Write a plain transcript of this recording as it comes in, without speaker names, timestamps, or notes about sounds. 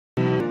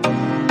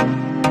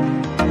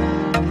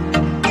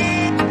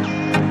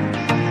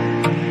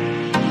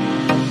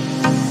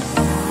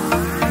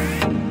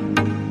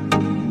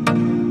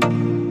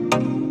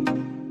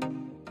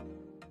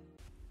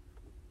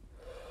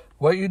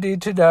What you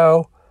need to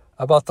know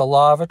about the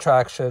law of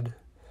attraction,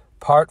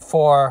 part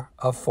 4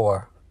 of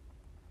 4.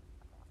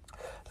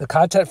 The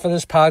content for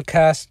this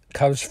podcast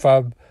comes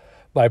from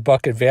my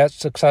book, Advanced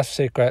Success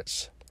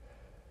Secrets.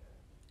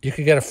 You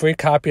can get a free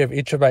copy of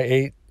each of my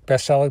 8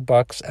 best-selling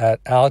books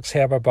at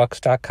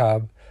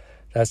alexhammerbooks.com.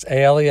 That's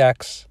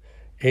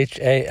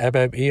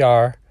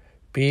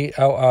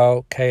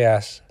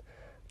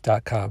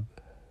AlexHammerbooks.com.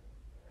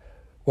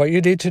 What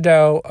you need to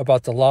know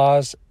about the law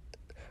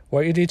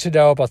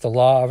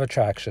of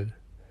attraction,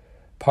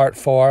 part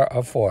 4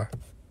 of 4.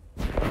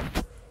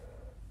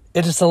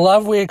 It is the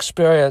love we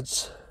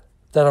experience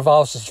that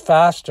evolves us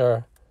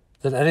faster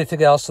than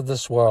anything else in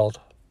this world.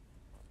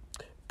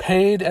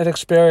 Pain and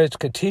experience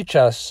can teach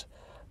us,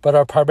 but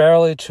are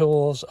primarily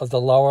tools of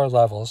the lower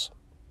levels.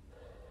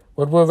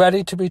 When we're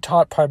ready to be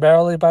taught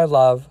primarily by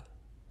love,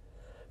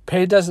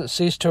 pain doesn't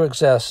cease to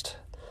exist,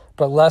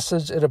 but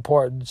lessens in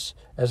importance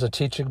as a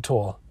teaching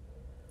tool.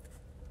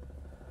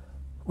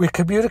 We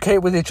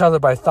communicate with each other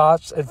by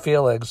thoughts and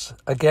feelings,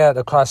 again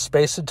across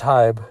space and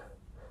time,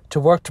 to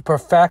work to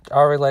perfect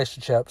our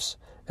relationships,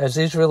 as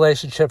these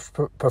relationships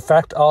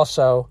perfect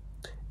also,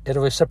 in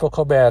a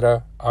reciprocal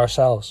manner,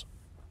 ourselves.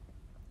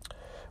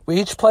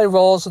 We each play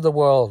roles in the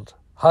world: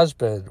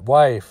 husband,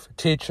 wife,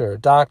 teacher,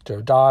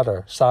 doctor,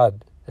 daughter,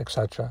 son,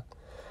 etc.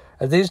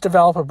 And these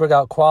develop and bring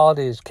out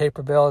qualities,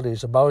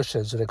 capabilities,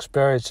 emotions, and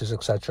experiences,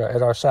 etc.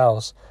 in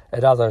ourselves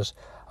and others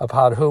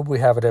upon whom we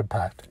have an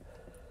impact.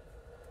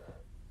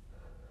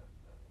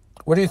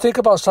 When you think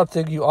about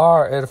something,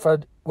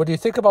 when you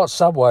think about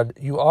someone,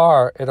 you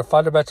are, in a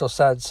fundamental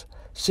sense,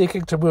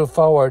 seeking to move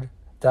forward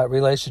that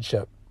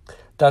relationship,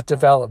 that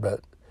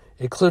development,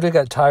 including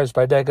at times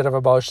by negative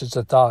emotions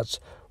and thoughts,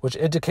 which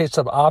indicate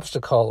some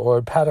obstacle or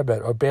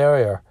impediment or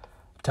barrier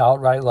to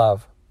outright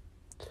love.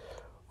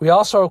 We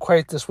also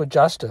equate this with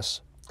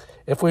justice.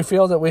 If we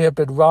feel that we have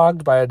been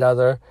wronged by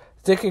another,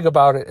 thinking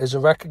about it is a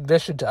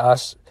recognition to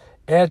us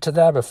and to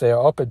them, if they are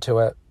open to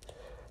it,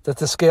 that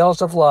the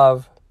scales of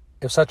love,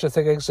 if such a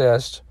thing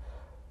exists,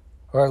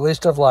 or at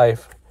least of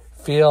life,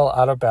 feel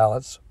out of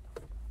balance.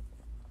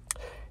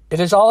 It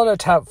is all an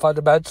attempt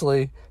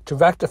fundamentally to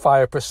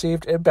rectify a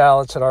perceived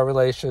imbalance in our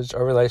relations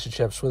or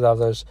relationships with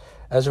others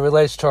as it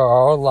relates to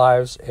our own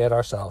lives and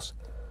ourselves.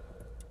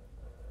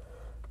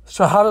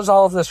 So how does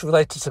all of this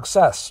relate to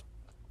success?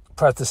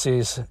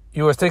 Parentheses,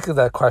 you were thinking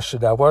that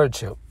question now,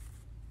 weren't you?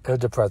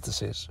 End of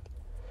parentheses.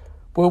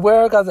 We're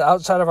wearing on the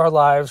outside of our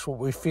lives what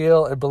we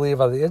feel and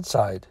believe on the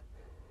inside.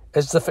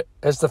 As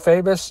the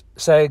famous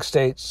saying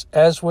states,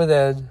 as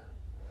within,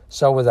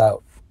 so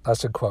without.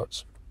 That's in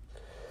quotes.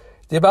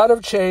 The amount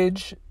of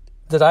change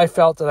that I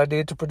felt that I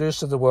needed to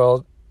produce in the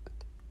world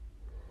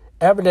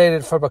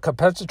emanated from a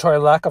compensatory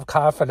lack of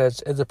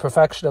confidence in the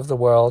perfection of the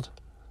world,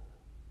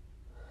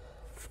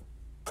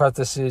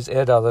 parentheses,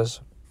 and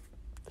others,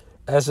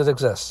 as it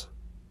exists.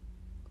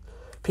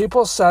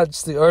 People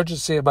sensed the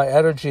urgency in my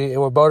energy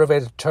and were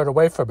motivated to turn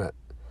away from it.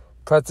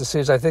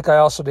 Parentheses, I think I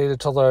also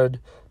needed to learn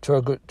to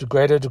a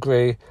greater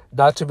degree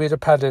not to be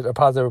dependent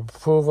upon the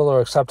approval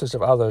or acceptance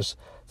of others.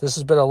 This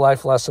has been a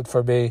life lesson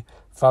for me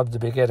from the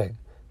beginning.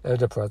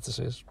 End of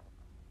parentheses.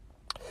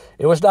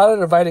 It was not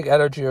an inviting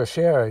energy or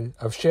sharing,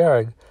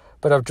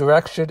 but of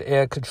direction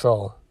and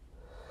control.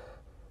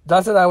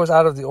 Not that I was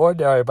out of the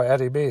ordinary by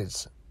any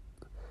means.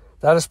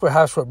 That is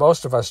perhaps what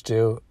most of us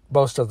do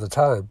most of the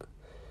time.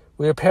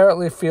 We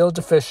apparently feel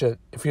deficient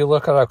if you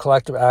look at our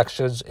collective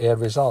actions and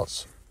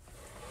results.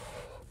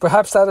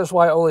 Perhaps that is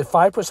why only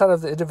 5% of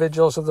the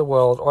individuals in the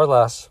world, or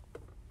less,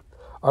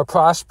 are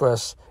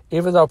prosperous,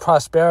 even though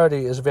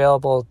prosperity is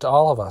available to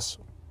all of us.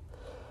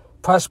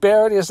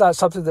 Prosperity is not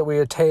something that we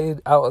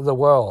attain out in the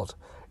world.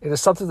 It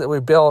is something that we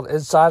build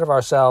inside of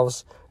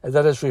ourselves and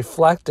that is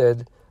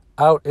reflected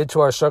out into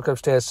our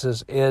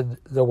circumstances in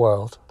the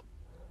world.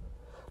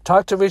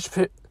 Talk to rich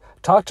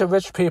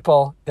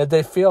people and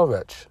they feel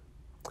rich.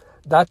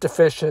 Not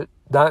deficient,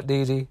 not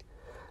needy.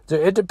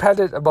 They're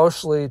independent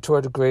emotionally to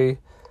a degree.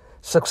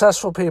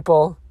 Successful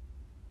people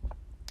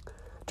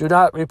do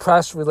not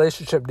repress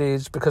relationship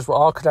needs because we're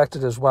all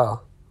connected as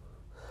well.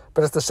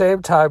 But at the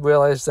same time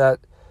realize that,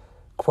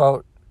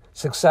 quote,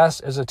 success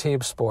is a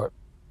team sport.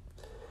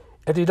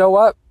 And you know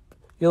what?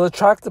 You'll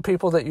attract the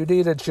people that you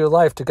need into your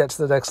life to get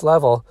to the next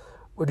level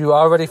when you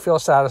already feel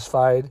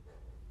satisfied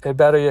and,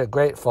 better yet,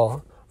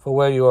 grateful for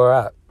where you are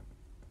at.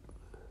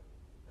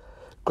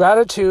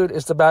 Gratitude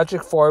is the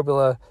magic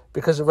formula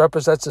because it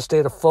represents a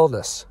state of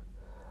fullness.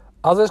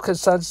 Others can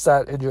sense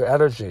that in your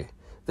energy,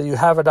 that you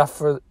have enough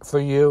for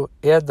you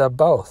and them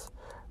both,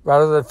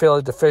 rather than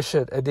feeling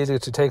deficient and needing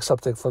to take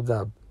something from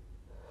them.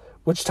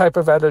 Which type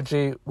of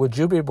energy would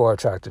you be more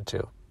attracted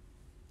to?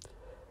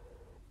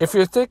 If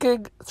you're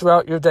thinking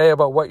throughout your day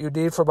about what you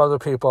need from other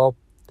people,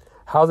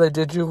 how they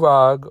did you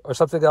wrong, or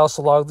something else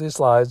along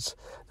these lines,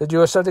 then you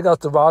are sending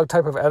out the wrong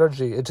type of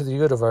energy into the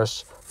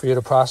universe for you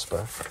to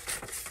prosper.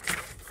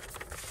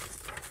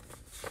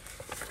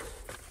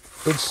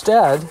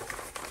 Instead,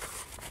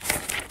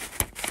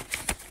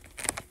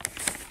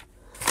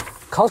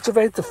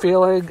 cultivate the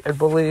feeling and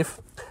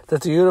belief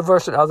that the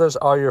universe and others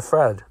are your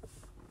friend.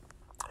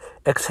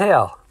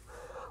 Exhale.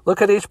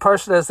 Look at each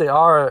person as they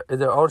are in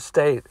their own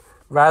state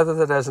rather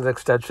than as an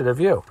extension of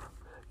you,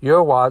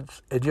 your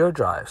wants and your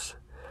drives.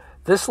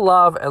 This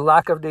love and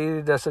lack of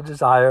neediness and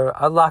desire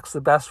unlocks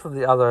the best from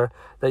the other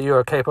that you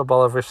are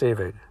capable of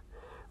receiving.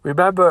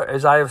 Remember,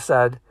 as I have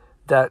said,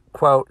 that,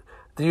 quote,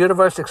 the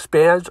universe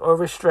expands or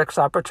restricts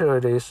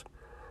opportunities,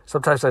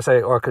 sometimes I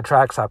say, or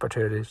contracts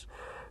opportunities,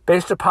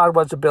 based upon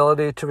one's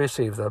ability to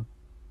receive them,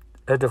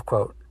 end of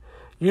quote.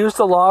 Use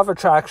the law of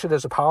attraction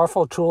as a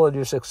powerful tool in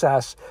your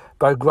success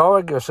by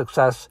growing your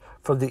success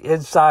from the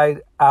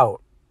inside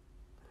out,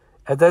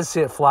 and then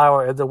see it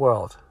flower in the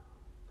world.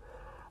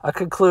 A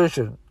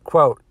conclusion,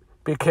 quote,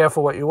 be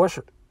careful what you wish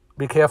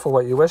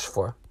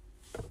for.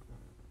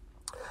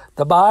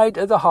 The mind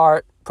and the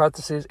heart,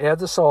 parentheses, and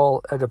the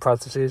soul, end of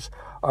parentheses,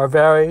 are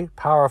very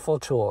powerful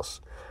tools.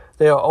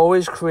 They are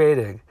always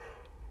creating.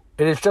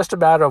 It is just a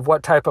matter of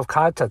what type of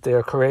content they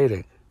are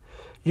creating.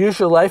 Use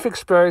your life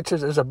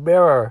experiences as a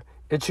mirror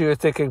into your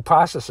thinking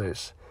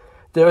processes.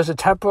 There is a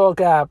temporal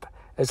gap,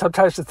 and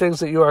sometimes the things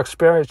that you are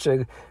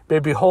experiencing may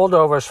be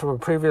holdovers from a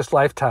previous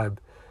lifetime,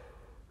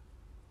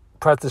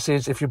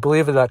 parentheses, if you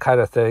believe in that kind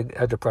of thing,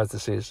 end of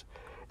parentheses.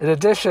 In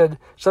addition,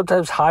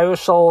 sometimes higher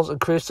souls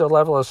increase their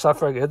level of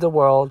suffering in the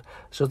world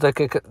so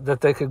that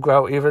they can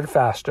grow even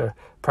faster,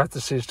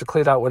 parentheses, to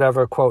clean out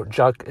whatever, quote,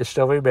 junk is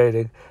still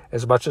remaining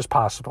as much as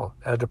possible,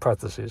 end of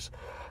parentheses.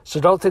 So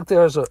don't think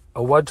there is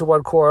a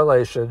one-to-one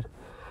correlation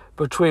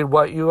between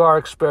what you are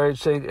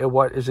experiencing and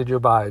what is in your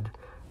mind.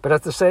 But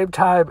at the same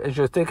time, as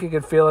your thinking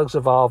and feelings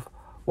evolve,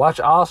 watch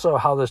also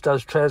how this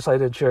does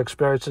translate into your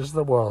experiences in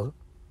the world.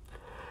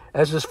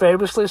 As is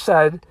famously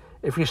said,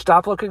 if you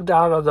stop looking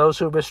down on those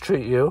who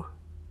mistreat you,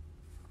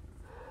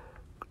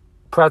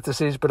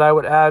 parentheses, but I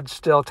would add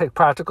still take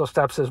practical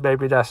steps as may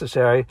be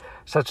necessary,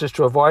 such as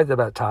to avoid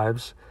them at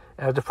times,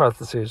 end of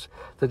parentheses,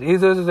 then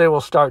either they will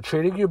start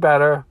treating you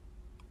better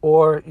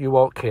or you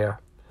won't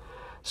care.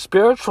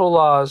 Spiritual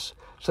laws,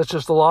 such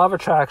as the law of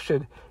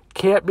attraction,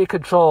 can't be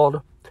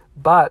controlled,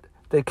 but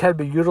they can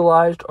be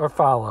utilized or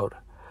followed.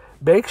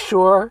 Make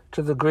sure,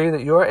 to the degree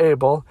that you are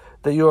able,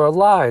 that you are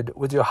aligned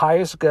with your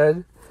highest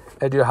good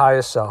and your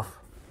highest self.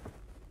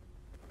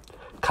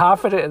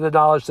 Confident in the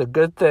knowledge that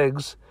good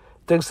things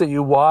that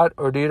you want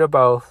or need or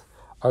both,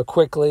 are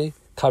quickly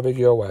coming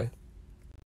your way.